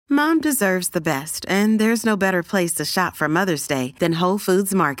Mom deserves the best, and there's no better place to shop for Mother's Day than Whole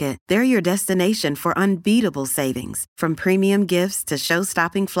Foods Market. They're your destination for unbeatable savings, from premium gifts to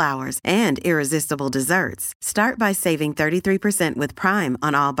show-stopping flowers and irresistible desserts. Start by saving 33% with Prime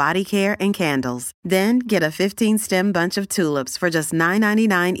on all body care and candles. Then get a 15-stem bunch of tulips for just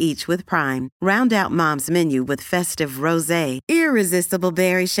 $9.99 each with Prime. Round out Mom's menu with festive rosé, irresistible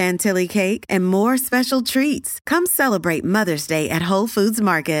berry chantilly cake, and more special treats. Come celebrate Mother's Day at Whole Foods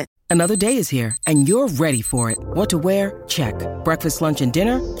Market. Another day is here, and you're ready for it. What to wear? Check. Breakfast, lunch, and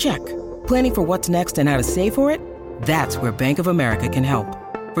dinner? Check. Planning for what's next and how to save for it? That's where Bank of America can help.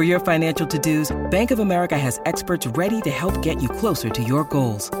 For your financial to-dos, Bank of America has experts ready to help get you closer to your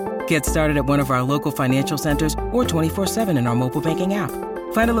goals. Get started at one of our local financial centers or 24/7 in our mobile banking app.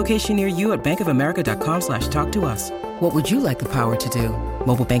 Find a location near you at bankofamerica.com/talktous. What would you like the power to do?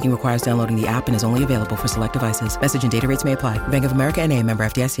 Mobile banking requires downloading the app and is only available for select devices. Message and data rates may apply. Bank of America N.A., member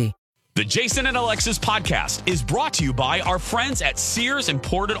FDIC. The Jason and Alexis podcast is brought to you by our friends at Sears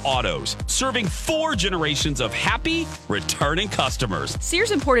Imported Autos, serving 4 generations of happy, returning customers.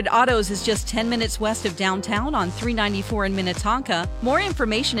 Sears Imported Autos is just 10 minutes west of downtown on 394 in Minnetonka. More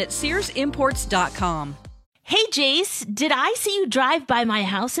information at SearsImports.com. Hey, Jace, did I see you drive by my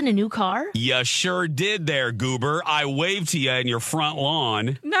house in a new car? You sure did there, Goober. I waved to you in your front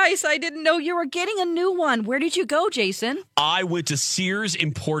lawn. Nice. I didn't know you were getting a new one. Where did you go, Jason? I went to Sears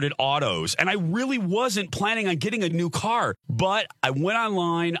Imported Autos, and I really wasn't planning on getting a new car. But I went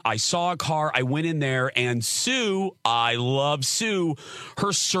online, I saw a car, I went in there, and Sue, I love Sue,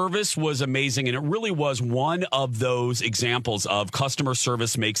 her service was amazing, and it really was one of those examples of customer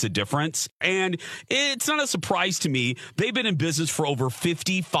service makes a difference. And it's not a surprise to me. They've been in business for over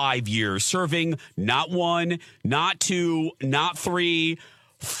 55 years, serving not 1, not 2, not 3,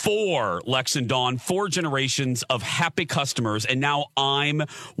 4, Lex and Dawn, 4 generations of happy customers, and now I'm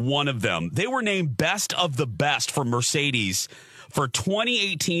one of them. They were named Best of the Best for Mercedes for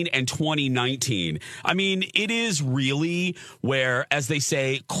 2018 and 2019. I mean, it is really where, as they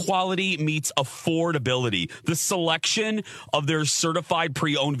say, quality meets affordability. The selection of their certified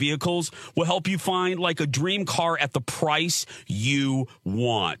pre-owned vehicles will help you find like a dream car at the price you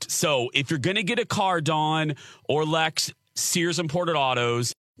want. So if you're going to get a car, Dawn or Lex, Sears Imported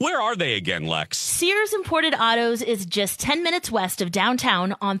Autos. Where are they again, Lex? Sears Imported Autos is just 10 minutes west of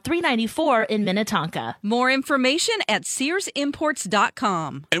downtown on 394 in Minnetonka. More information at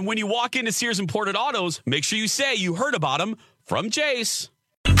SearsImports.com. And when you walk into Sears Imported Autos, make sure you say you heard about them from Jace.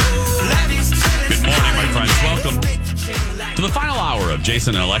 Good morning, my friends. Welcome to the final hour of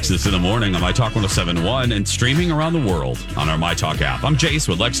Jason and Alexis in the morning on My Talk 107.1 and streaming around the world on our My Talk app. I'm Jace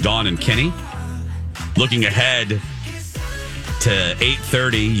with Lex, Dawn, and Kenny. Looking ahead to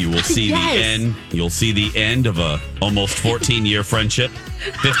 8:30, you will see the end. You'll see the end of a almost 14-year friendship,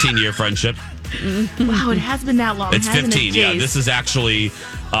 15-year friendship. Wow, it has been that long. It's 15. Yeah, this is actually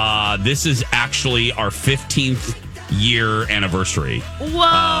our 15th year anniversary.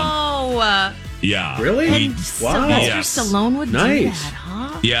 Whoa! Yeah, really? And Sylvester Stallone would do that,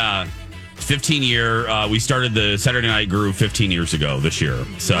 huh? Yeah, 15 year. We started the Saturday Night Groove 15 years ago this year.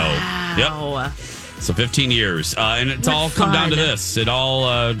 So, wow. Yep. So 15 years, and it's all come down to this. It's all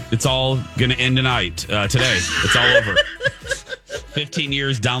going to end tonight, today. It's all over. 15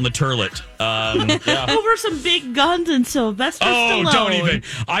 years down the turlet. Over some big guns and Sylvester Stallone. Oh, don't even.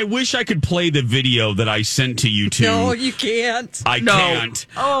 I wish I could play the video that I sent to you two. No, you can't. I can't.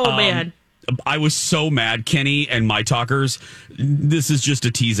 Oh, man. I was so mad, Kenny and my talkers. This is just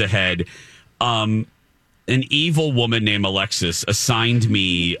a tease ahead. An evil woman named Alexis assigned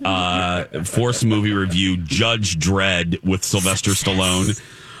me Force Movie Review Judge Dredd with Sylvester Stallone.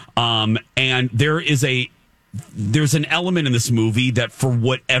 And there's an element in this movie that for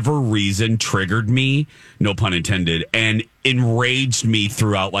whatever reason triggered me, no pun intended, and enraged me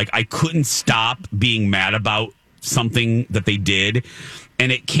throughout. Like I couldn't stop being mad about something that they did. And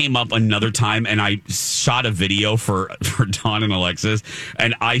it came up another time, and I shot a video for Dawn and Alexis,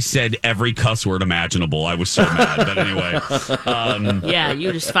 and I said every cuss word imaginable. I was so mad. But anyway. Yeah, you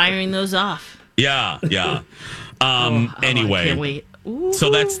were just firing those off. Yeah. Anyway. I can't wait. Ooh. So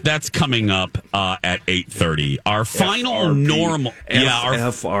that's coming up at 8:30. Our final FRP. normal, our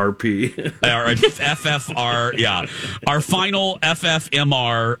FRP, our FFR, our final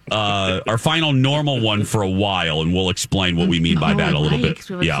FFMR, our final normal one for a while, and we'll explain what we mean by that a little bit.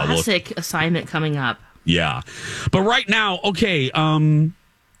 We have a classic assignment coming up. Yeah, but right now, okay,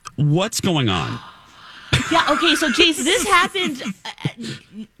 what's going on? Yeah, okay, so Jason, this happened.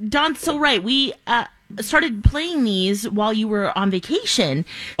 Don's so right. We started playing these while you were on vacation.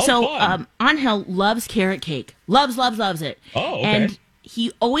 Oh, so Angel loves carrot cake. Loves it. Oh, okay. And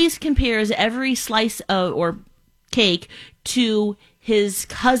he always compares every slice of or cake to his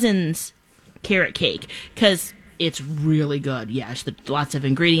cousin's carrot cake because it's really good. Yeah, it's lots of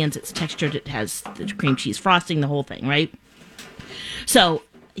ingredients. It's textured. It has the cream cheese frosting, the whole thing, right? So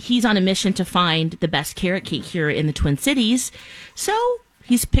he's on a mission to find the best carrot cake here in the Twin Cities. So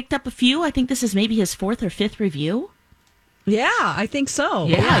he's picked up a few. I think this is maybe his 4th or 5th review. Yeah, I think so.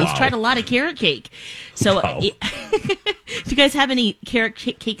 Yeah, he's tried a lot of carrot cake. So if you guys have any carrot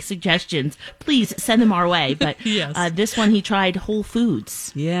cake suggestions, please send them our way. But yes. This one he tried Whole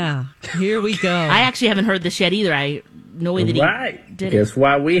Foods. Yeah, here we go. I actually haven't heard this yet either. I know that Right. he did Guess it.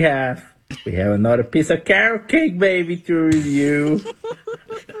 what we have? We have another piece of carrot cake, baby, to review.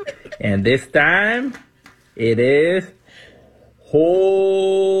 And this time, it is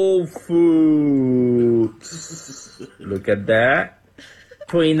Whole Foods. Look at that.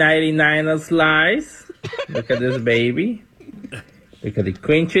 $3.99 a slice. Look at this baby. Look at the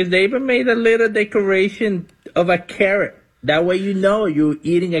cream cheese. They even made a little decoration of a carrot. That way you know you're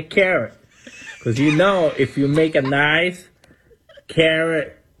eating a carrot. Because you know if you make a nice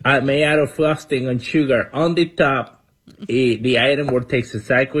carrot made out of frosting and sugar on the top, the item will taste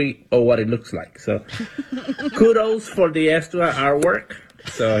exactly what it looks like. So kudos for the extra artwork.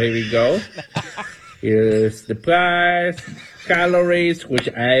 So here we go. Here's the price, calories, which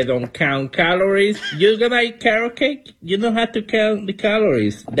I don't count calories. You're gonna eat carrot cake, you don't have to count the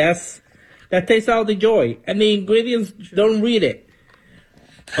calories. That takes all the joy. And the ingredients, don't read it.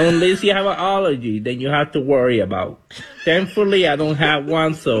 Unless you have an allergy, then you have to worry about. Thankfully, I don't have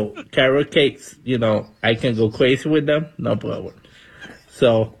one, so carrot cakes, I can go crazy with them, no problem.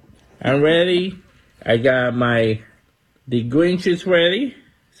 So, I'm ready. I got the green cheese ready.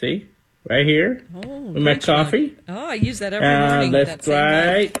 See? Right here. With my coffee. One. Oh, I use that every morning. Let's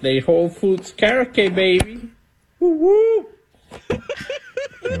try the Whole Foods carrot cake, baby. Woo woo!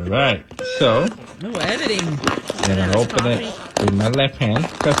 All right, so No editing. I'm gonna open it with my left hand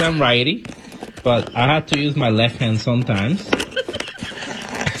because I'm righty, but I have to use my left hand sometimes.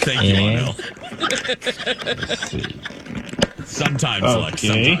 Thank you, Arnell. Let's see. Sometimes, Lex,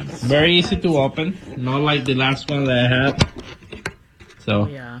 Okay, sometimes. very easy to open, not like the last one that I had. So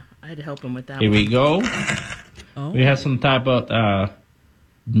Yeah, I had to help him with that here one. we go. Oh. We have some type of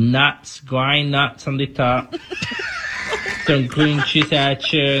nuts, grind nuts on the top. Some cream cheese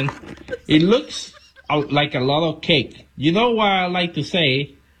action. It looks like a lot of cake. You know what I like to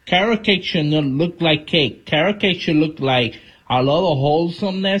say? Carrot cake should not look like cake. Carrot cake should look like a lot of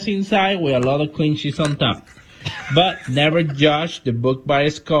wholesomeness inside with a lot of cream cheese on top. But never judge the book by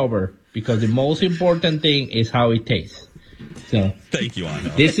its cover because the most important thing is how it tastes. So Thank you,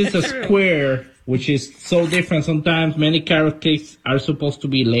 Arnell. this is a square, which is so different. Sometimes many carrot cakes are supposed to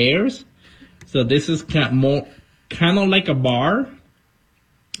be layers. So this is kind of like a bar.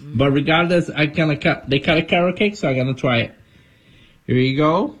 But regardless, they cut a carrot cake, so I'm going to try it. Here you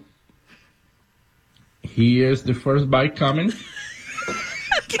go. Here's the first bite coming.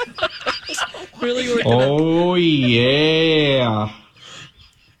 Really? Oh, yeah.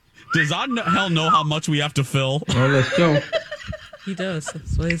 Does Arnell know how much we have to fill? Well, let's go. He does.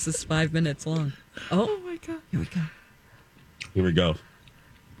 That's why this is 5 minutes long. Oh my God. Here we go. Here we go.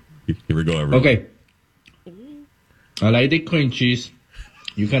 Here we go, everyone. Okay. I like the cream cheese.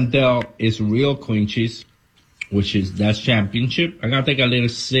 You can tell it's real cream cheese, that's championship. I'm going to take a little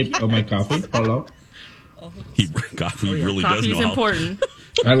sip of my coffee. Hello. He really does Coffee know is how. important.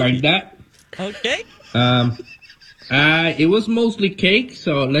 I like that. Okay. It was mostly cake,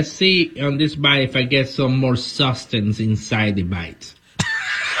 so let's see on this bite if I get some more substance inside the bite.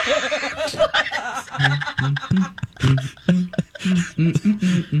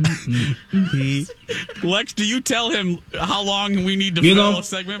 Lex, do you tell him how long we need to You fill know- a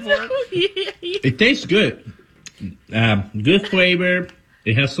segment for? It tastes good. Good flavor.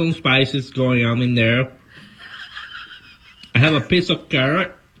 It has some spices going on in there. I have a piece of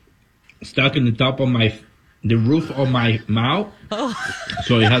carrot stuck in the top of the roof of my mouth.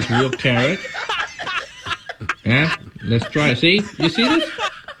 So it has real carrot. Yeah, let's try it. See? You see this?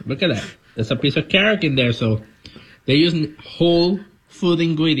 Look at that. There's a piece of carrot in there, so they're using whole food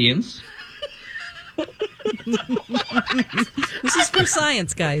ingredients. This is for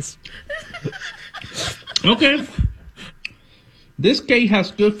science, guys. Okay. This cake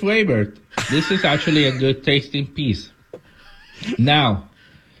has good flavor. This is actually a good tasting piece. Now,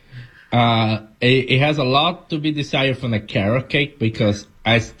 it has a lot to be desired from the carrot cake because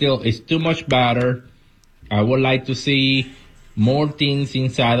it's too much batter. I would like to see more things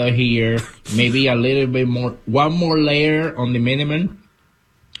inside of here. Maybe a little bit more, one more layer on the minimum.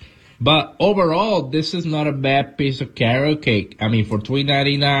 But overall, this is not a bad piece of carrot cake. I mean, for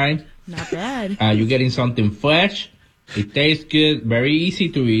 $3.99, Not bad. you're getting something fresh. It tastes good, very easy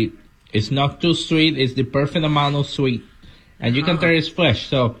to eat. It's not too sweet. It's the perfect amount of sweet. And you can tell it's fresh.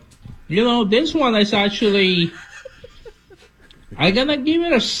 So, this one is actually... I'm gonna give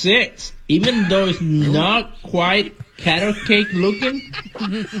it a 6. Even though it's not quite carrot cake looking.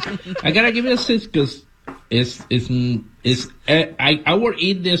 I gotta give it a 6 because I will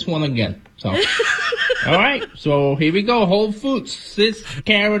eat this one again. So, all right. So here we go. Whole Foods, 6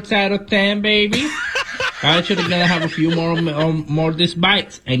 carrots out of 10, baby. I'm actually gonna have a few more these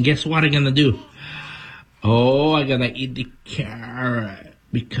bites, and guess what I'm gonna do? Oh, I'm gonna eat the carrot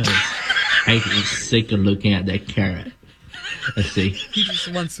because I'm sick of looking at that carrot. Let's see. He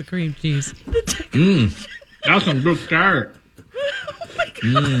just wants the cream cheese. That's some good carrot.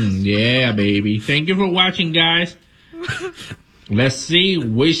 Yeah, baby. Thank you for watching, guys. Let's see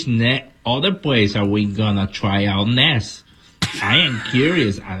which other place are we gonna try out next. I am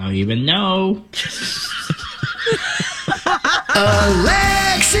curious. I don't even know.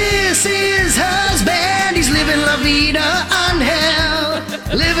 Alexis's husband, he's living La Vida on hell.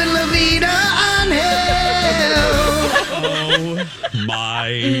 Living La Vida on hell. Oh my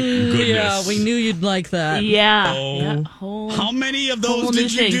goodness. Yeah, we knew you'd like that. Yeah. Oh. How many of those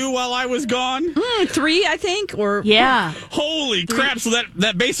did you do while I was gone? 3, I think. Or Yeah. Holy crap. So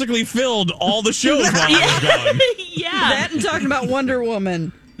that basically filled all the shows while I was gone. Yeah. that and talking about Wonder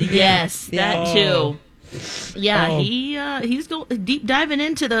Woman. Yes, that too. Yeah, Oh. he's deep diving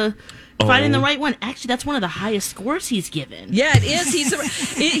into the finding the right one. Actually, that's one of the highest scores he's given. Yeah, it is.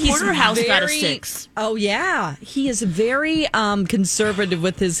 He's Porterhouse got a very- 6. Oh yeah, he is very conservative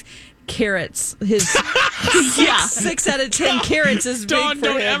with his carrots. His 6 out of 10 carrots is Don't big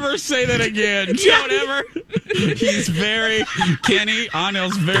for him. ever say that again. Don't ever. Kenny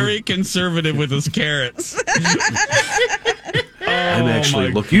Onel's very conservative with his carrots. I'm actually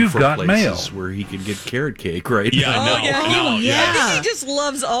my- looking You've for got places mail. where he can get carrot cake right Yeah, now. no, yeah. yeah. He just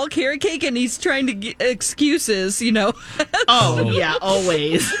loves all carrot cake, and he's trying to get excuses. Oh, yeah,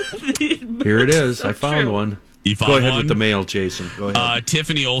 always. Here it is. I found True. one. You found Go ahead one? with the mail, Jason. Go ahead.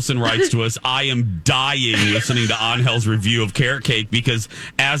 Tiffany Olson writes to us, I am dying listening to Angel's review of carrot cake because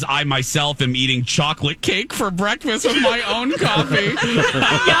as I myself am eating chocolate cake for breakfast with my own coffee.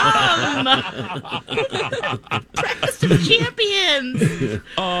 Yum! Breakfast of Champions.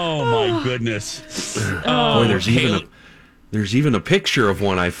 Oh, my goodness. Boy, there's even a picture of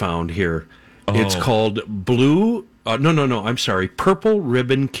one I found here. It's called Blue... I'm sorry. Purple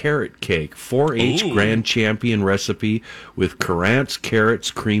Ribbon Carrot Cake, 4-H Ooh. Grand Champion recipe with currants, carrots,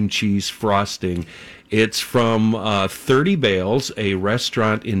 cream cheese, frosting. It's from 30 Bales, a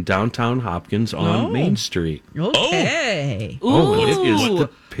restaurant in downtown Hopkins on Main Street. Okay. Oh, it is the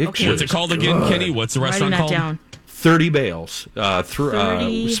picture. What's it called again, Kenny? What's the restaurant Writing that called? down. 30 Bales.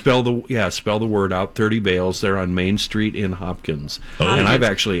 30. Spell the word out. 30 Bales. They're on Main Street in Hopkins. Oh. And I've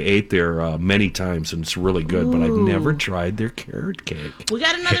actually ate there many times, and it's really good. But I've never tried their carrot cake. We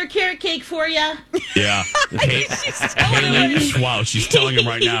got another carrot cake for you. Yeah. Haley, wow, she's telling him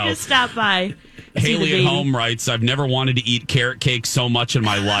right now. Just stop by. See the Haley at baby. home writes, I've never wanted to eat carrot cake so much in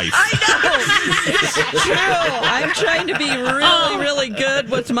my life. It's true. I'm trying to be really good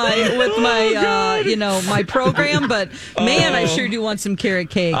with my my program, but man, I sure do want some carrot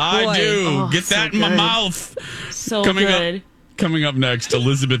cake. I Boy. do. Oh, Get so that in my good. mouth. So Coming good. Coming up next,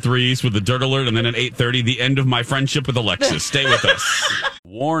 Elizabeth Reese with the Dirt Alert, and then at 8:30, the end of my friendship with Alexis. Stay with us.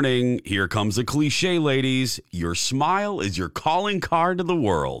 Warning, here comes a cliche, ladies. Your smile is your calling card to the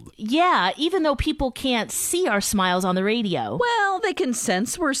world. Yeah, even though people can't see our smiles on the radio. Well, they can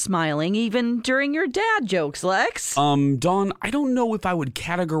sense we're smiling even during your dad jokes, Lex. Dawn, I don't know if I would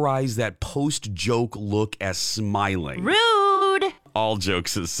categorize that post-joke look as smiling. Rude. All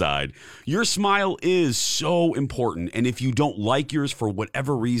jokes aside, your smile is so important, and if you don't like yours for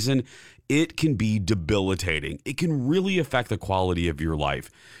whatever reason, it can be debilitating. It can really affect the quality of your life.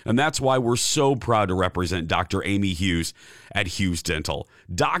 And that's why we're so proud to represent Dr. Amy Hughes at Hughes Dental.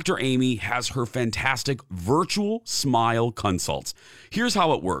 Dr. Amy has her fantastic virtual smile consults. Here's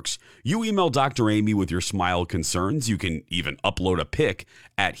how it works. You email Dr. Amy with your smile concerns. You can even upload a pic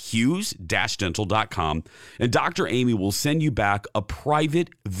at hughes-dental.com, and Dr. Amy will send you back a private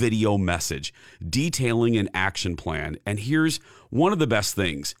video message detailing an action plan. And here's one of the best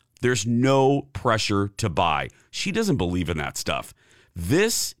things. There's no pressure to buy. She doesn't believe in that stuff.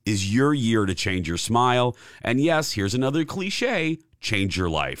 This is your year to change your smile. And yes, here's another cliche, change your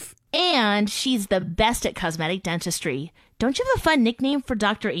life. And she's the best at cosmetic dentistry. Don't you have a fun nickname for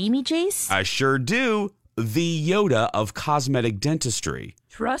Dr. Amy, Jace? I sure do. the Yoda of cosmetic dentistry.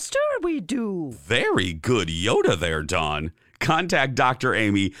 Trust her, we do. Very good Yoda there, Dawn. Contact Dr.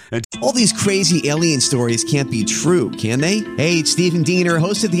 Amy and All these crazy alien stories can't be true, can they? Hey, it's Stephen Diener,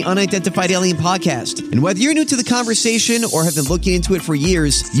 host of the Unidentified Alien Podcast. And whether you're new to the conversation or have been looking into it for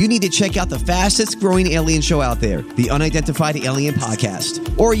years, you need to check out the fastest growing alien show out there, the Unidentified Alien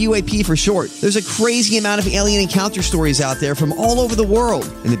Podcast, or UAP for short. There's a crazy amount of alien encounter stories out there from all over the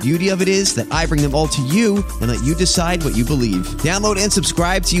world. And the beauty of it is that I bring them all to you and let you decide what you believe. Download and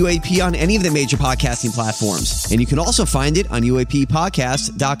subscribe to UAP on any of the major podcasting platforms. And you can also find it on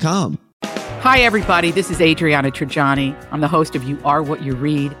UAPpodcast.com. Hi, everybody. This is Adriana Trajani. I'm the host of You Are What You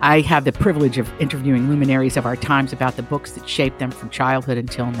Read. I have the privilege of interviewing luminaries of our times about the books that shaped them from childhood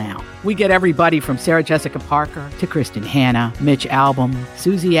until now. We get everybody from Sarah Jessica Parker to Kristen Hanna, Mitch Albom,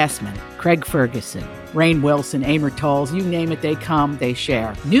 Susie Essman, Craig Ferguson, Rainn Wilson, Amor Tolls, you name it, they come, they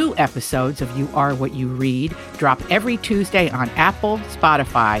share. New episodes of You Are What You Read drop every Tuesday on Apple,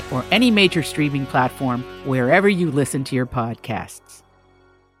 Spotify, or any major streaming platform wherever you listen to your podcasts.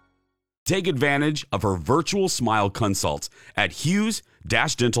 take advantage of her virtual smile consults at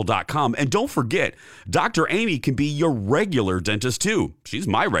Hughes-Dental.com. And don't forget, Dr. Amy can be your regular dentist too. She's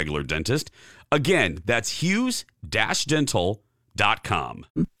my regular dentist. Again, that's Hughes-Dental.com.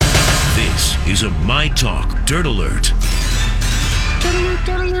 This is a My Talk Dirt Alert. Dirt alert,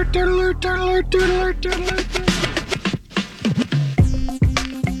 dirt alert, dirt alert, dirt alert, dirt alert, dirt alert.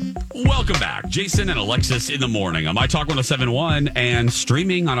 Welcome back. Jason and Alexis in the morning on My Talk 107.1 and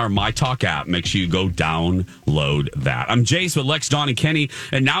streaming on our My Talk app. Make sure you go download that. I'm Jace with Lex, Dawn, and Kenny,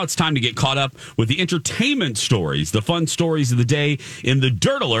 and now it's time to get caught up with the entertainment stories, the fun stories of the day in the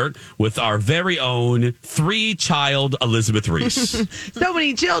Dirt Alert with our very own 3-child Elizabeth Reese. So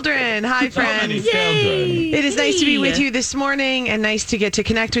many children. Hi, friends. So many children. It is nice to be with you this morning and nice to get to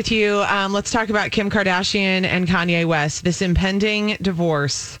connect with you. Let's talk about Kim Kardashian and Kanye West, this impending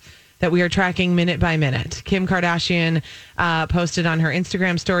divorce that we are tracking minute by minute. Kim Kardashian posted on her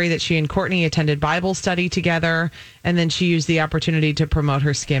Instagram story that she and Kourtney attended Bible study together, and then she used the opportunity to promote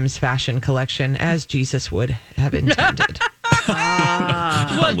her Skims fashion collection as Jesus would have intended.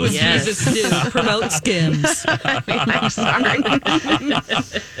 What would Jesus do? Promote Skims. I'm sorry.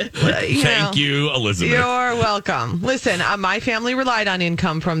 Thank you, Elizabeth. You're welcome. Listen, my family relied on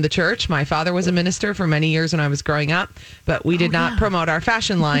income from the church. My father was a minister for many years when I was growing up, but we did not promote our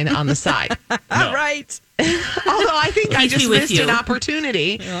fashion line on the side. No. Right. Although I think I just missed an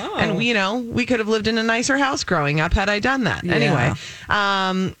opportunity. Oh. And, we could have lived in a nicer house growing up had I done that. Yeah. Anyway,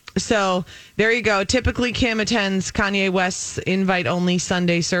 so there you go. Typically, Kim attends Kanye West's invite-only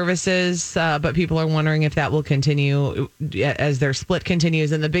Sunday services, but people are wondering if that will continue as their split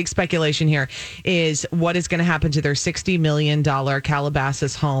continues. And the big speculation here is what is going to happen to their $60 million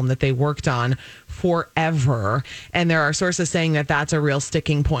Calabasas home that they worked on forever. And there are sources saying that that's a real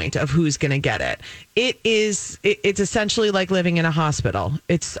sticking point of who's going to get it. It's essentially like living in a hospital.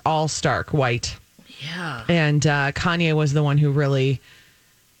 It's all stark white. Yeah. And Kanye was the one who really...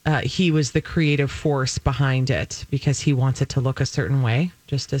 he was the creative force behind it because he wants it to look a certain way,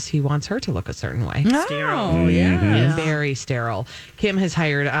 just as he wants her to look a certain way. Oh, yeah. Very sterile. Kim has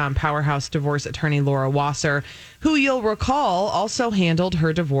hired powerhouse divorce attorney Laura Wasser, who you'll recall also handled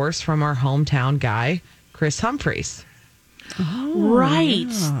her divorce from our hometown guy, Chris Humphries. Oh, right.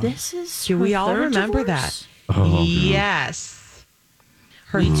 Yeah. This is. Do we all remember that? Oh, yes.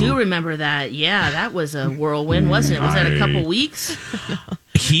 We do remember that. Yeah, that was a whirlwind, wasn't it? Was that a couple weeks?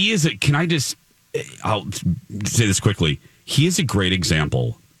 I'll say this quickly. He is a great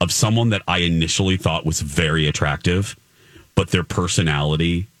example of someone that I initially thought was very attractive, but their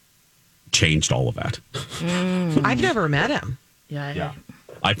personality changed all of that. I've never met him. Yeah.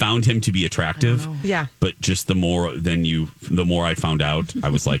 I found him to be attractive. Yeah. But just the more I found out, I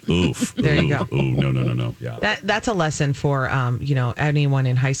was like, oof. There you go. Ooh, no. Yeah. That's a lesson for anyone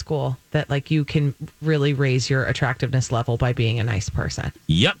in high school that you can really raise your attractiveness level by being a nice person.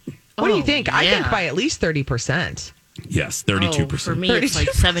 Yep. What do you think? Yeah. I think by at least 30%. Yes, 32%. For me, it's like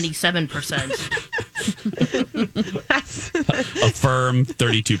 77%. A firm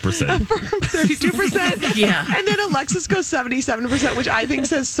 32%. A firm 32%. Yeah. And then Alexis goes 77%, which I think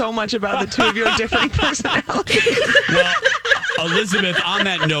says so much about the two of your differing personalities. Well, Elizabeth, on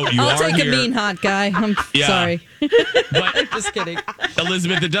that note, I'll take a mean hot guy. I'm sorry. But just kidding.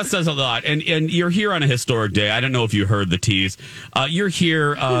 Elizabeth, it does says a lot. And you're here on a historic day. I don't know if you heard the tease. You're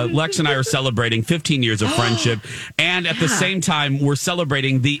here. Lex and I are celebrating 15 years of friendship. And at the same time, we're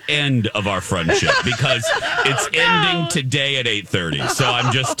celebrating the end of our friendship because it's ending today at 8:30. So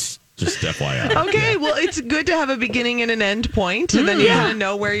I'm just Just FYI. Okay, well, it's good to have a beginning and an end point, and then you kind of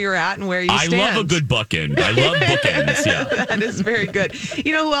know where you're at and where you stand. I love a good bookend. I love bookends. Yeah, that is very good.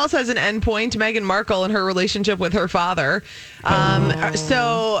 You know who else has an end point? Meghan Markle and her relationship with her father.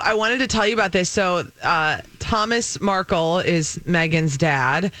 So I wanted to tell you about this. So Thomas Markle is Meghan's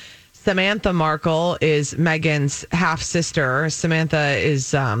dad. Samantha Markle is Meghan's half sister. Samantha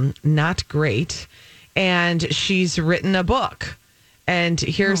is not great, and she's written a book. And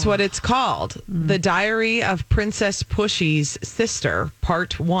here's what it's called: The Diary of Princess Pushy's Sister,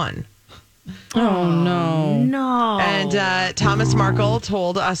 Part 1. Oh, no. And Thomas Markle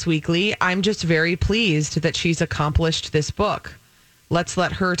told Us Weekly, I'm just very pleased that she's accomplished this book. Let's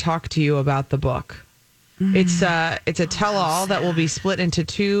let her talk to you about the book. It's a tell-all that will be split into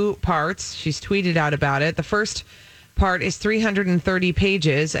 2 parts. She's tweeted out about it. The first part is 330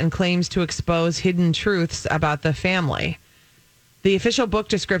 pages and claims to expose hidden truths about the family. The official book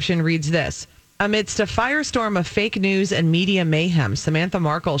description reads this: amidst a firestorm of fake news and media mayhem, Samantha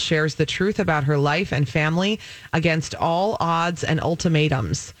Markle shares the truth about her life and family against all odds and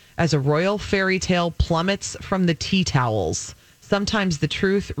ultimatums as a royal fairy tale plummets from the tea towels. Sometimes the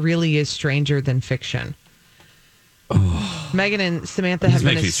truth really is stranger than fiction. Meghan and Samantha have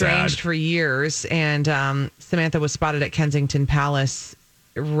been estranged for years, and Samantha was spotted at Kensington Palace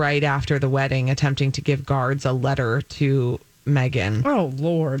right after the wedding, attempting to give guards a letter to Meghan. Oh,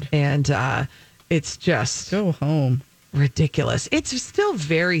 Lord. And it's just go home. Ridiculous. It's still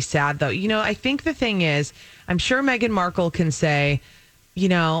very sad, though. You know, I think the thing is, I'm sure Meghan Markle can say, you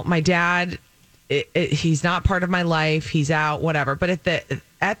know, my dad, he's not part of my life. He's out, whatever. But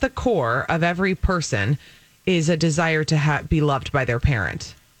at the core of every person is a desire to be loved by their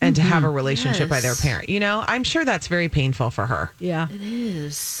parent and to have a relationship by their parent. You know, I'm sure that's very painful for her. Yeah, it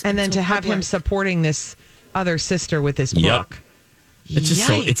is. And then to have him supporting this other sister with this book. It's just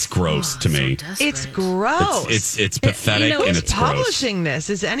it's gross to me. It's gross. It's pathetic, and it's publishing gross.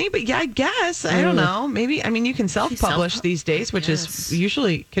 This. Is anybody? Yeah, I guess. I don't know. Maybe. I mean, you can self-publish these days, which is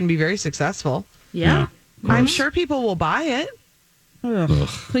usually can be very successful. Yeah. I'm sure people will buy it. Ugh.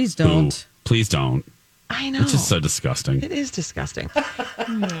 Please don't. Ooh, please don't. I know. It's just so disgusting. It is disgusting.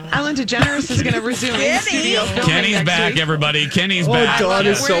 Ellen DeGeneres is going to resume in studio filming Kenny's next back, week. everybody. Kenny's back. Oh, Dawn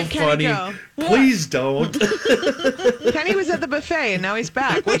is so Where did Kenny funny. go? Please don't. Kenny was at the buffet and now he's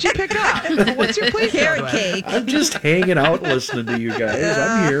back. What'd you pick up? What's your plate? Carrot cake. I'm just hanging out listening to you guys.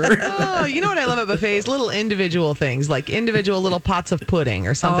 I'm here. Oh, you know what I love at buffets? Little individual things, like individual little pots of pudding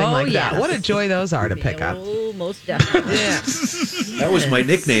or something like that. What a joy those are to pick up. Oh, most definitely. Yeah. That was my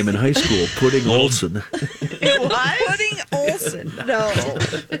nickname in high school, Pudding Olson. It was? Pudding Olson. No.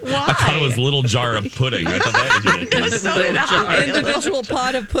 Why? I thought it was a little jar of pudding. I thought that was really good. So did I. Individual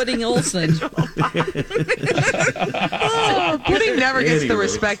pot of pudding Olson. Pudding never gets the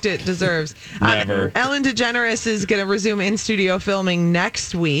respect it deserves. Never. Ellen DeGeneres is going to resume in-studio filming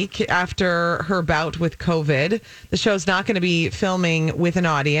next week after her bout with COVID. The show's not going to be filming with an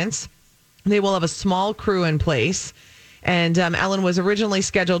audience. They will have a small crew in place. And Ellen was originally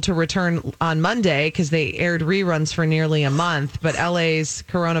scheduled to return on Monday because they aired reruns for nearly a month. But LA's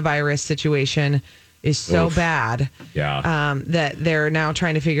coronavirus situation is so bad that they're now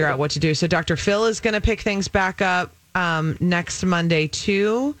trying to figure out what to do. So Dr. Phil is going to pick things back up next Monday,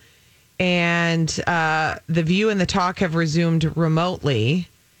 too. And The View and The Talk have resumed remotely.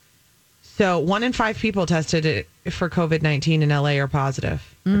 So 1 in 5 people tested for COVID-19 in LA are positive.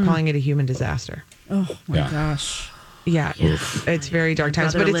 They're calling it a human disaster. Oh, my gosh. Yeah, it's very dark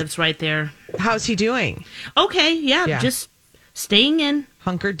times. But But lives right there. how's he doing? Okay, yeah, just staying in,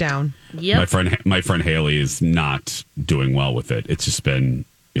 hunkered down. Yep. My friend Haley is not doing well with it. It's just been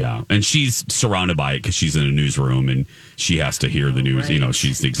and she's surrounded by it because she's in a newsroom and she has to hear the news. Right. You know,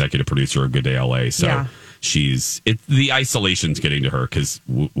 she's the executive producer of Good Day LA, so the isolation's getting to her because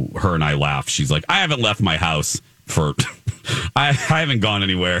her and I laugh. She's like, I haven't left my house for. I haven't gone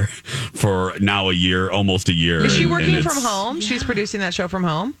anywhere for now almost a year. Is she working from home? She's producing that show from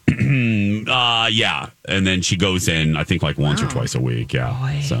home? Yeah. And then she goes in, I think, like once or twice a week. Yeah.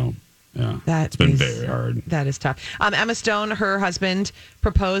 Boy. So, yeah. It's been very hard. That is tough. Emma Stone, her husband,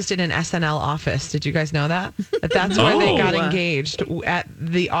 proposed in an SNL office. Did you guys know that? That's where they got engaged, at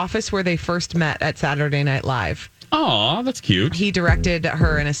the office where they first met at Saturday Night Live. Oh, that's cute. He directed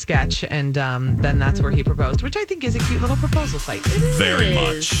her in a sketch, and then that's where he proposed, which I think is a cute little proposal site. Very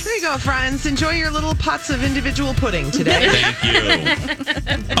much. There you go, friends. Enjoy your little pots of individual pudding today.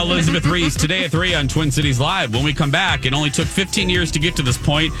 Thank you. Elizabeth Reese, today at 3 on Twin Cities Live. When we come back, it only took 15 years to get to this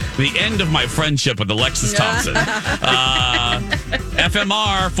point. The end of my friendship with Alexis Thompson.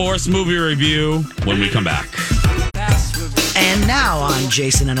 FMR, Force Movie Review, when we come back. And now on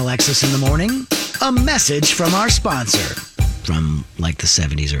Jason and Alexis in the Morning, a message from our sponsor from like the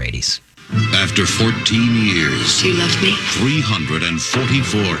 70s or 80s. After 14 years, you left me?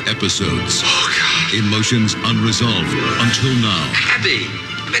 344 episodes. Oh, God. Emotions unresolved until now. Abby,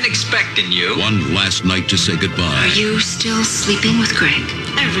 I've been expecting you. One last night to say goodbye. Are you still sleeping with Greg?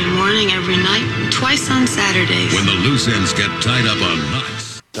 Every morning, every night, twice on Saturdays. When the loose ends get tied up on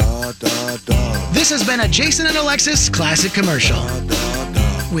knots. This has been a Jason and Alexis classic commercial.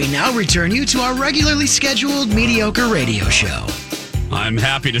 We now return you to our regularly scheduled mediocre radio show. I'm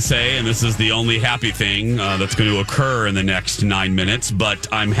happy to say, and this is the only happy thing that's going to occur in the next 9 minutes, but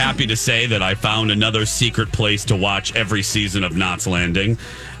I'm happy to say that I found another secret place to watch every season of Knots Landing.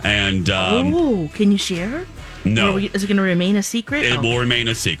 And can you share? No. Is it going to remain a secret? It will remain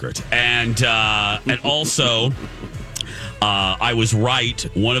a secret. And also, I was right.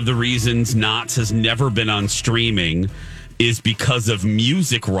 One of the reasons Knots has never been on streaming is because of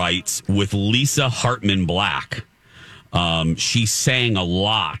music rights with Lisa Hartman Black. She sang a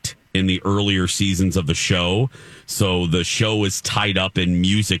lot in the earlier seasons of the show, so the show is tied up in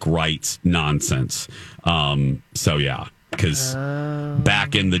music rights nonsense. Because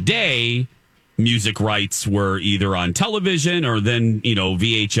back in the day, music rights were either on television or then,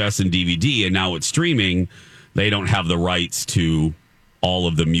 VHS and DVD, and now it's streaming. They don't have the rights to all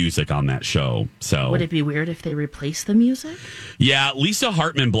of the music on that show. So would it be weird if they replaced the music? Yeah, Lisa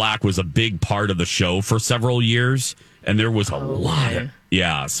Hartman Black was a big part of the show for several years, and there was a lot of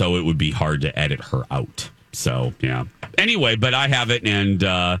so it would be hard to edit her out. So yeah. Anyway, but I have it, and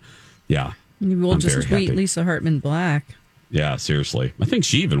We'll just tweet Lisa Hartman Black. Yeah, seriously. I think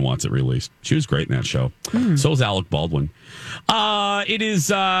she even wants it released. She was great in that show. So is Alec Baldwin. It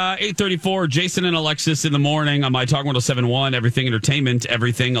is 8:34. Jason and Alexis in the morning on My Talk 107.1. Everything Entertainment,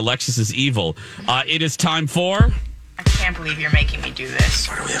 everything Alexis is evil. It is time for... I can't believe you're making me do this.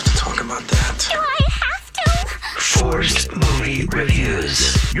 Why do we have to talk about that? Do I have to? Forced movie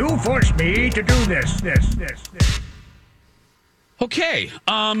reviews. You forced me to do this. Okay.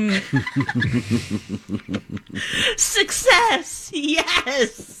 Success.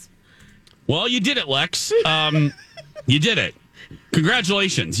 Yes. Well, you did it, Lex. You did it.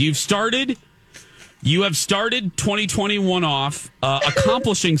 Congratulations. You have started 2021 off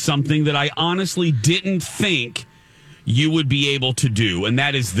accomplishing something that I honestly didn't think you would be able to do, and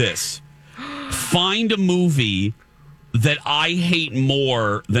that is this. Find a movie that I hate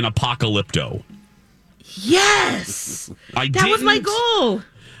more than Apocalypto. Yes. That was my goal.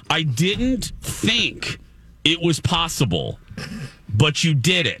 I didn't think it was possible, but you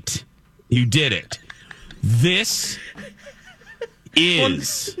did it. You did it. This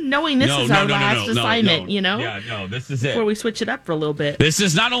is... knowing this is our last assignment, Yeah, this is it. Before we switch it up for a little bit. This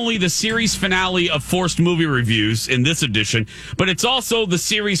is not only the series finale of Forced Movie Reviews in this edition, but it's also the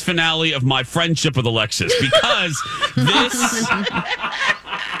series finale of my friendship with Alexis, because this...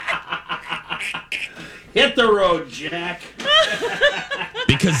 Hit the road, Jack.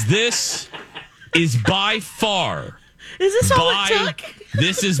 Because this is by far... Is this all it took?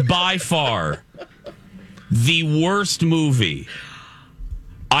 This is by far the worst movie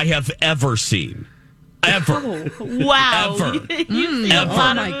I have ever seen. Ever. Oh, wow. Ever. Ever.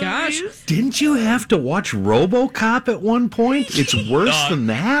 Oh, my gosh. Didn't you have to watch RoboCop at one point? It's worse than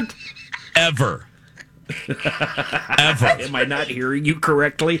that? Ever. Ever. Am I not hearing you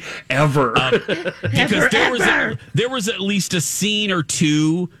correctly? Ever. Because there was at least a scene or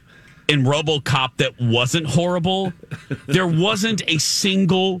two in RoboCop that wasn't horrible. There wasn't a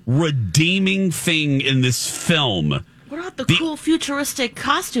single redeeming thing in this film. What about the cool futuristic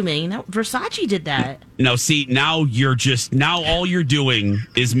costuming? Versace did that. Now, see, now all you're doing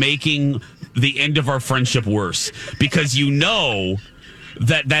is making the end of our friendship worse, because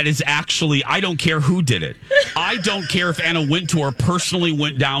that is actually, I don't care who did it. I don't care if Anna Wintour personally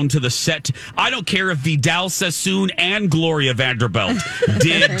went down to the set. I don't care if Vidal Sassoon and Gloria Vanderbilt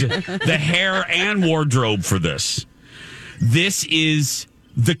did the hair and wardrobe for this.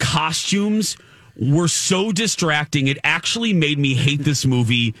 The costumes were so distracting. It actually made me hate this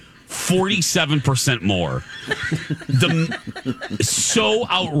movie 47% more. So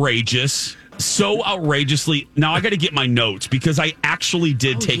outrageous. So outrageously. Now I got to get my notes, because I actually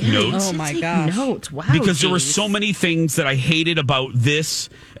did take notes. Oh my gosh. Notes. Wow. Because there were so many things that I hated about this,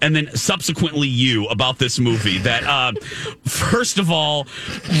 and then subsequently about this movie, that first of all,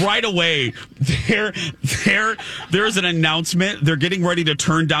 right away there's an announcement. They're getting ready to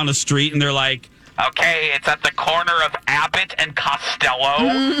turn down a street, and they're like, okay, it's at the corner of Abbott and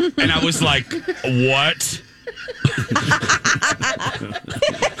Costello. And I was like, what?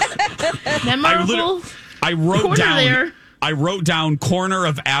 Memorable. I wrote down. There. I wrote down corner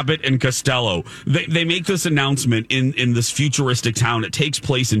of Abbott and Costello. They make this announcement in this futuristic town. It takes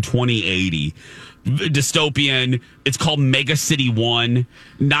place in 2080. Dystopian. It's called Mega City 1,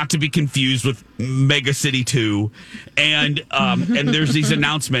 not to be confused with Mega City 2. And there's these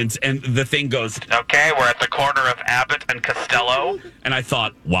announcements, and the thing goes, okay, we're at the corner of Abbott and Costello. And I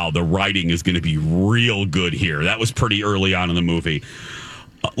thought, wow, the writing is going to be real good here. That was pretty early on in the movie.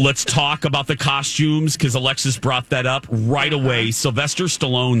 Let's talk about the costumes, because Alexis brought that up right away. Sylvester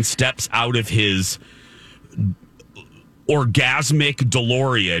Stallone steps out of his orgasmic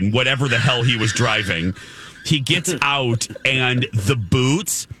DeLorean, whatever the hell he was driving. He gets out, and the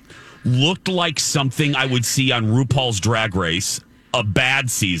boots looked like something I would see on RuPaul's Drag Race, a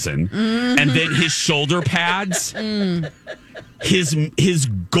bad season. Mm-hmm. And then his shoulder pads, his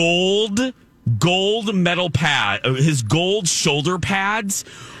gold metal pad, his gold shoulder pads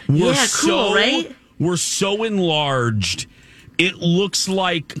were so enlarged. It looks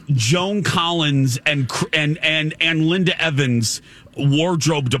like Joan Collins and Linda Evans'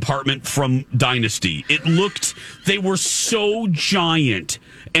 wardrobe department from Dynasty. They were so giant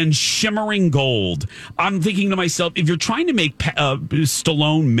and shimmering gold. I'm thinking to myself, if you're trying to make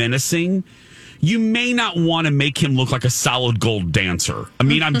Stallone menacing, you may not want to make him look like a solid gold dancer. I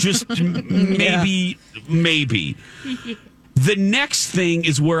mean, I'm just maybe. The next thing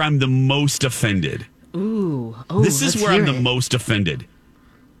is where I'm the most offended. Ooh. This is where I'm the most offended.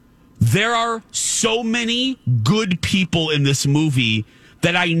 There are so many good people in this movie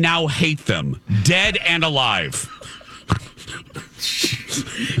that I now hate them, dead and alive.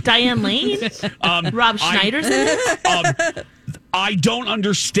 Diane Lane? Rob Schneider's in it? I don't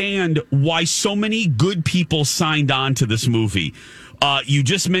understand why so many good people signed on to this movie. You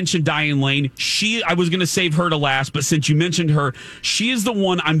just mentioned Diane Lane. I was going to save her to last, but since you mentioned her, she is the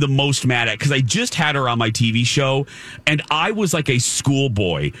one I'm the most mad at, because I just had her on my TV show, and I was like a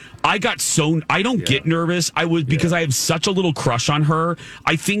schoolboy. I don't get nervous. Because I have such a little crush on her.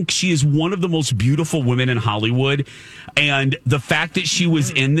 I think she is one of the most beautiful women in Hollywood. And the fact that she was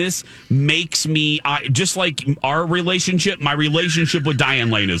in this makes me, just like our relationship, my relationship with Diane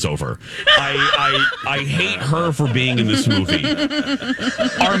Lane is over. I hate her for being in this movie.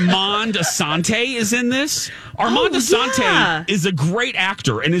 Armand Assante is in this. Armand Assante is a great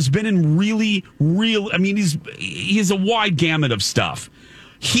actor and has been in really, I mean, he has a wide gamut of stuff.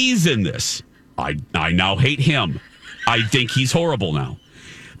 He's in this. I now hate him. I think he's horrible now.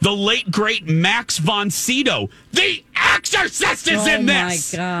 The late, great Max von Sydow, the Exorcist, is in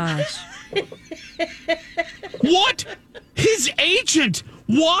this. Oh, my gosh. What? His agent.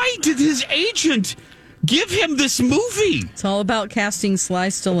 Why did his agent give him this movie? It's all about casting Sly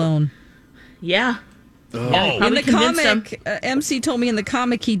Stallone. Yeah. In the comic, MC told me in the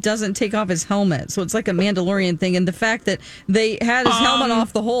comic he doesn't take off his helmet, so it's like a Mandalorian thing. And the fact that they had his helmet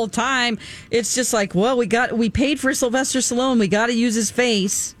off the whole time, it's just like, well, we paid for Sylvester Stallone, we got to use his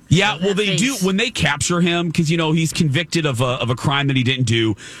face. Yeah, well, they do when they capture him, because he's convicted of a crime that he didn't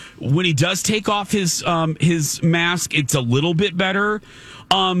do. When he does take off his mask, it's a little bit better.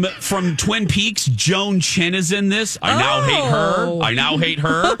 From Twin Peaks, Joan Chen is in this. I now hate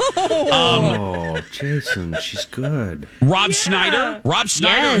her. Jason, she's good. Rob Schneider. Rob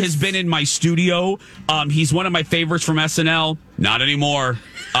Schneider has been in my studio. He's one of my favorites from SNL. Not anymore.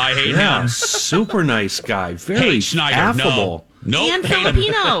 I hate him. Super nice guy. Very Schneider. affable. No. And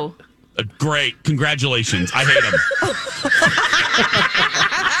Filipino. Great. Congratulations. I hate him.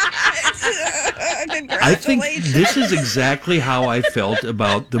 I think this is exactly how I felt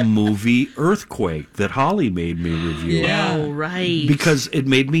about the movie Earthquake that Holly made me review. Yeah. Oh, right. Because it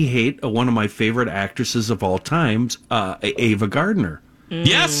made me hate one of my favorite actresses of all times, Ava Gardner.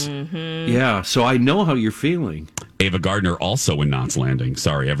 Yes. Mm-hmm. Yeah, so I know how you're feeling. Ava Gardner also in Knots Landing.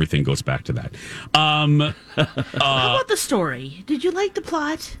 Sorry, everything goes back to that. How about the story? Did you like the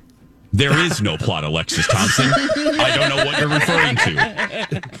plot? There is no plot, Alexis Thompson. I don't know what you're referring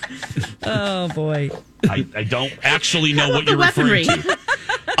to. Oh, boy. I don't actually know what you're referring to.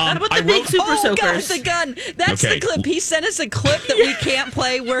 How about the big super soakers? God, the gun. That's Okay. the clip. He sent us a clip that we can't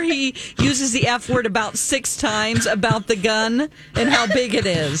play where he uses the F word about 6 times about the gun and how big it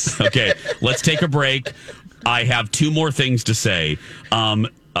is. Okay, let's take a break. I have 2 more things to say.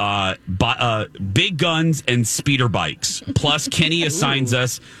 Big guns and speeder bikes. Plus, Kenny assigns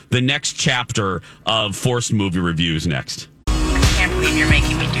us the next chapter of Forced Movie Reviews next. I can't believe you're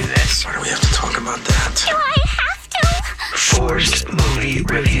making me do this. Why do we have to talk about that? Do I have to? Forced Movie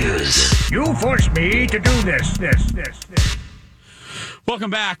Reviews. You forced me to do this. Welcome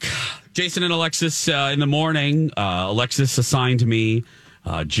back. Jason and Alexis in the morning. Alexis assigned me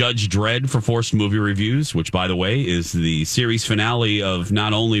Judge Dredd for Forced Movie Reviews, which, by the way, is the series finale of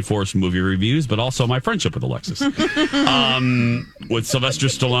not only Forced Movie Reviews, but also my friendship with Alexis. With Sylvester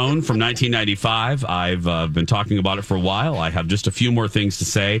Stallone from 1995. I've been talking about it for a while. I have just a few more things to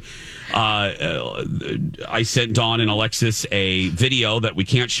say. I sent Dawn and Alexis a video that we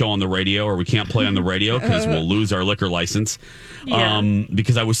can't show on the radio, or we can't play on the radio because we'll lose our liquor license.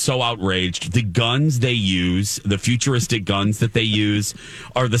 Because I was so outraged. The guns they use, the futuristic guns that they use,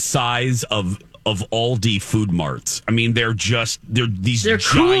 are the size of Aldi food marts. I mean, they're giant,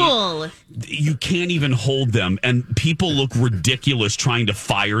 cool. You can't even hold them, and people look ridiculous trying to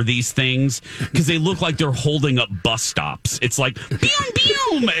fire these things because they look like they're holding up bus stops. It's like boom,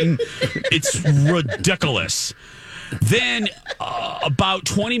 boom, and it's ridiculous. Then, about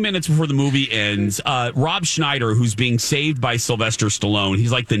 20 minutes before the movie ends, Rob Schneider, who's being saved by Sylvester Stallone,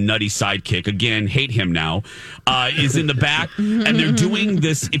 he's like the nutty sidekick. Again, hate him now, is in the back. And they're doing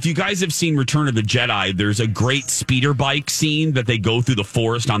this. If you guys have seen Return of the Jedi, there's a great speeder bike scene that they go through the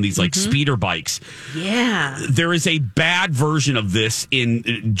forest on these like speeder bikes. Yeah. There is a bad version of this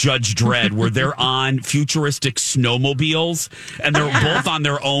in Judge Dredd where they're on futuristic snowmobiles and they're both on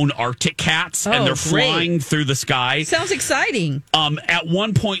their own Arctic Cats and they're flying through the sky. Sounds exciting. At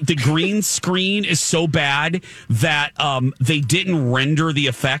one point, the green screen is so bad that they didn't render the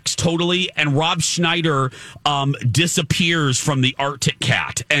effects totally, and Rob Schneider disappears from the Arctic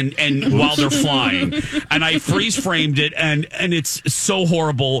Cat and while they're flying, and I freeze framed it, and it's so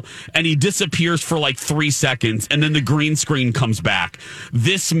horrible, and he disappears for like 3 seconds, and then the green screen comes back.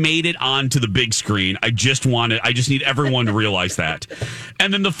 This made it onto the big screen. I just need everyone to realize that.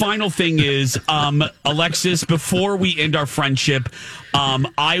 And then the final thing is, Alexis, before we end our friendship,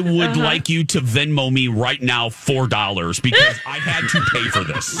 I would like you to Venmo me right now $4 because I had to pay for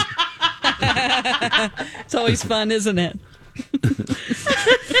this. It's always fun, isn't it?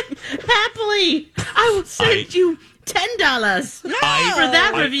 Happily, I will send you $10 for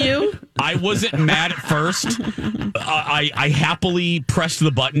that review. I wasn't mad at first. I happily pressed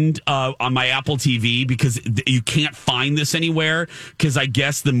the button on my Apple TV because you can't find this anywhere because I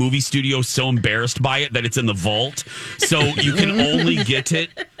guess the movie studio is so embarrassed by it that it's in the vault. So you can only get it.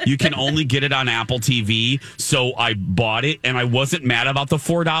 You can only get it on Apple TV. So I bought it, and I wasn't mad about the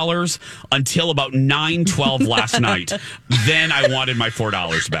 $4 until about 9:12 last night. Then I wanted my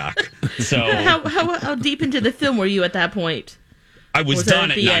 $4 back. So how deep into the film were you at that point? I was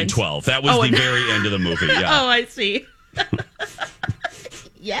done at 9:12. That was the very end of the movie. Yeah. Oh, I see.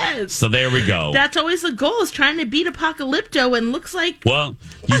 Yes. So there we go. That's always the goal, is trying to beat Apocalypto, and looks like... Well,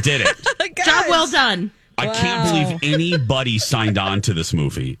 you did it. Job well done. I can't believe anybody signed on to this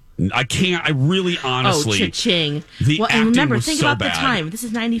movie. I can't. I really, honestly... Oh, cha-ching. The acting and remember, was think so about bad. the time. This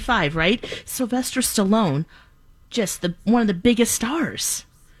is 95, right? Sylvester Stallone, just one of the biggest stars.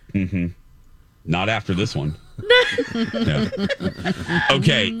 Mm-hmm. Not after this one. Yeah.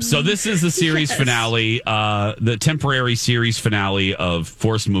 Okay, so this is the series finale, the temporary series finale of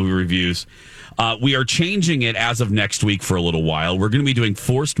Forced Movie Reviews. We are changing it as of next week for a little while. We're going to be doing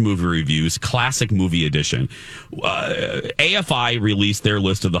Forced Movie Reviews, Classic Movie Edition. AFI released their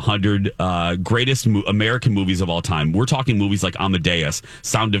list of the 100 greatest American movies of all time. We're talking movies like Amadeus,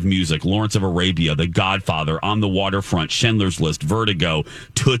 Sound of Music, Lawrence of Arabia, The Godfather, On the Waterfront, Schindler's List, Vertigo,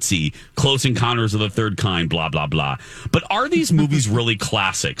 Tootsie, Close Encounters of the Third Kind, blah, blah, blah. But are these movies really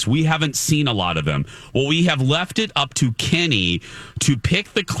classics? We haven't seen a lot of them. Well, we have left it up to Kenny to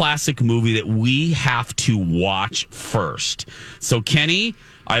pick the classic movie that we have to watch first. So, Kenny,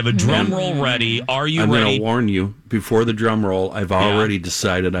 I have a drum roll ready. Are you ready? I'm going to warn you, before the drum roll, I've already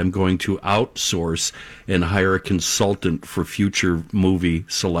decided I'm going to outsource and hire a consultant for future movie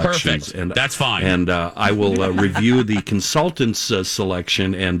selections. Perfect. And that's fine. And I will review the consultant's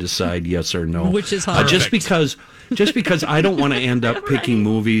selection and decide yes or no. Which is hard. Just because I don't want to end up picking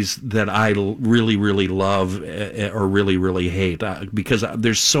movies that I really, really love or really, really hate, because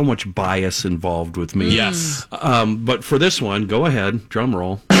there's so much bias involved with me. Yes. But for this one, go ahead, drum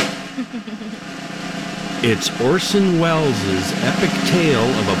roll. It's Orson Welles' epic tale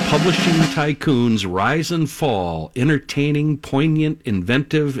of a publishing tycoon's rise and fall, entertaining, poignant,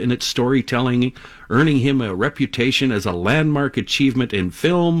 inventive in its storytelling, earning him a reputation as a landmark achievement in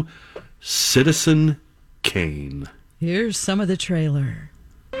film, Citizen Kane. Here's some of the trailer.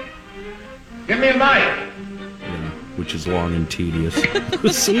 Give me a mic. Yeah, which is long and tedious.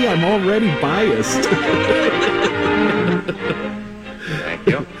 See, I'm already biased. Thank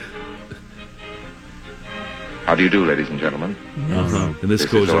you. How do you do, ladies and gentlemen? And this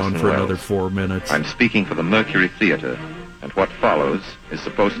goes is on Orson for Welles. another 4 minutes. I'm speaking for the Mercury Theater, and what follows is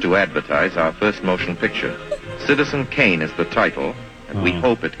supposed to advertise our first motion picture. Citizen Kane is the title, And we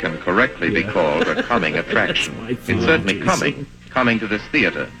hope it can correctly be called a coming attraction. It's certainly coming to this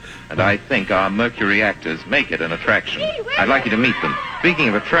theater. And I think our Mercury actors make it an attraction. I'd like you to meet them. Speaking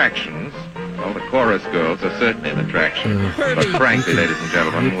of attractions, well, the chorus girls are certainly an attraction. But frankly, ladies and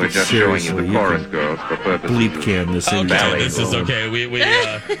gentlemen, we're just showing you the chorus girls for purposes bleep can this in. Okay, this is okay.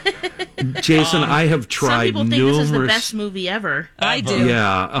 Jason, I have tried some people think this is the best movie ever. I do.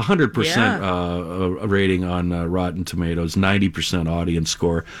 Yeah, 100% rating on Rotten Tomatoes, 90% audience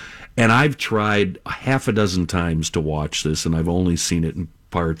score. And I've tried half a dozen times to watch this, and I've only seen it in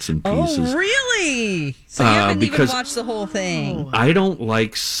parts and pieces. Oh, really? So you haven't even watched the whole thing? I don't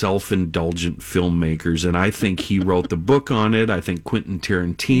like self-indulgent filmmakers, and I think he wrote the book on it. I think Quentin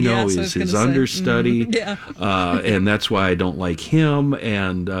Tarantino is his understudy, and that's why I don't like him.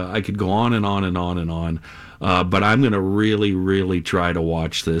 And I could go on and on and on and on. But I'm going to really, really try to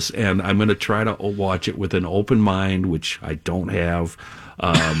watch this, and I'm going to try to watch it with an open mind, which I don't have,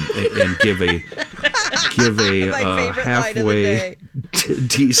 and give a halfway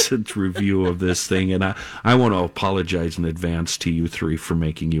decent review of this thing. And I want to apologize in advance to you three for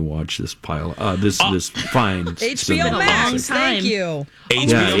making you watch this this fine HBO Max. Thank you.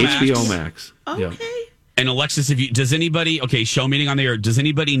 HBO Max. Okay. Yeah. And Alexis, does anybody show meeting on the air? Does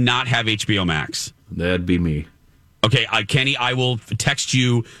anybody not have HBO Max? That'd be me. Okay, Kenny, I will text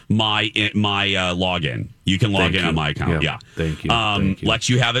you my login. You can log in on my account. Yeah. Thank you. Lex,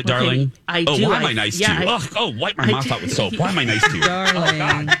 you have it, darling? I do. Why am I nice to you? Wipe my mouth out with soap. Why am I nice to you? Darling. Oh,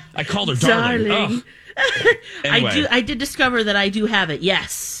 God. I called her darling. Anyway. I did discover that I do have it,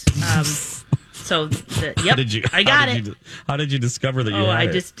 yes. Yep, I got it. How did you discover that you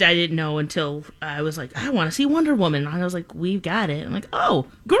had it? I didn't know until I was like, I want to see Wonder Woman. And I was like, we've got it. I'm like, oh,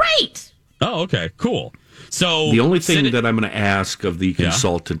 great. Oh, okay, cool. So the only thing that I'm going to ask of the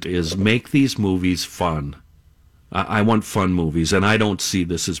consultant is make these movies fun. I want fun movies, and I don't see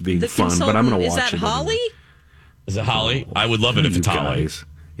this as being fun, but I'm going to watch it. Is that Holly? Is it Holly? I would love it if it's Holly.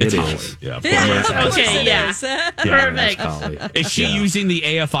 It Holly. is. Yeah. Okay. Yeah. Perfect. Is she using the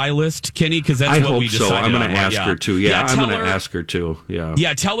AFI list, Kenny? Because that's what we decided. So. I'm going to ask her to. Yeah, I'm going to ask her to. Yeah.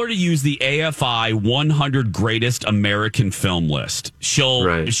 Yeah. Tell her to use the AFI 100 Greatest American Film list. She'll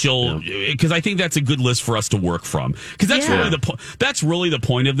because I think that's a good list for us to work from. Because that's really the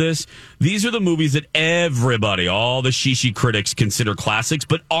point of this. These are the movies that everybody, all the shishi critics, consider classics.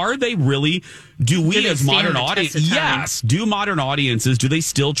 But are they really? Do we as modern audiences? Yes. Do modern audiences? Do they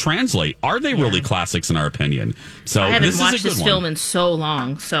still translate? Are they really classics in our opinion? So I haven't this watched is a good this one. film in so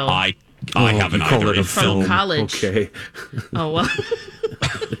long. So I haven't either. It from college. Okay. Oh well.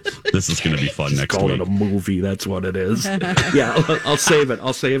 This is going to be fun next call week. It a movie. That's what it is. Yeah, I save it.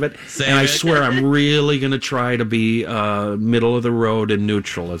 I swear I'm really going to try to be middle of the road and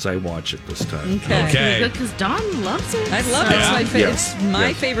neutral as I watch it this time. Okay. Because Dawn loves it. I love it. It's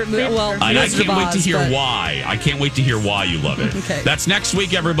my favorite movie. Well, I can't wait to hear why. I can't wait to hear why you love it. Okay. That's next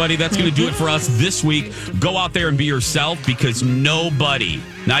week, everybody. That's going to do it for us this week. Go out there and be yourself because nobody,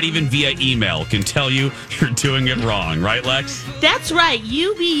 not even via email, can tell you you're doing it wrong. Right, Lex? That's right.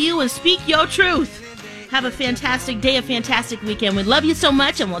 You be you and speak your truth. Have a fantastic day, a fantastic weekend. We love you so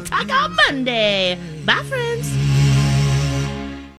much, and we'll talk on Monday. Bye, friends.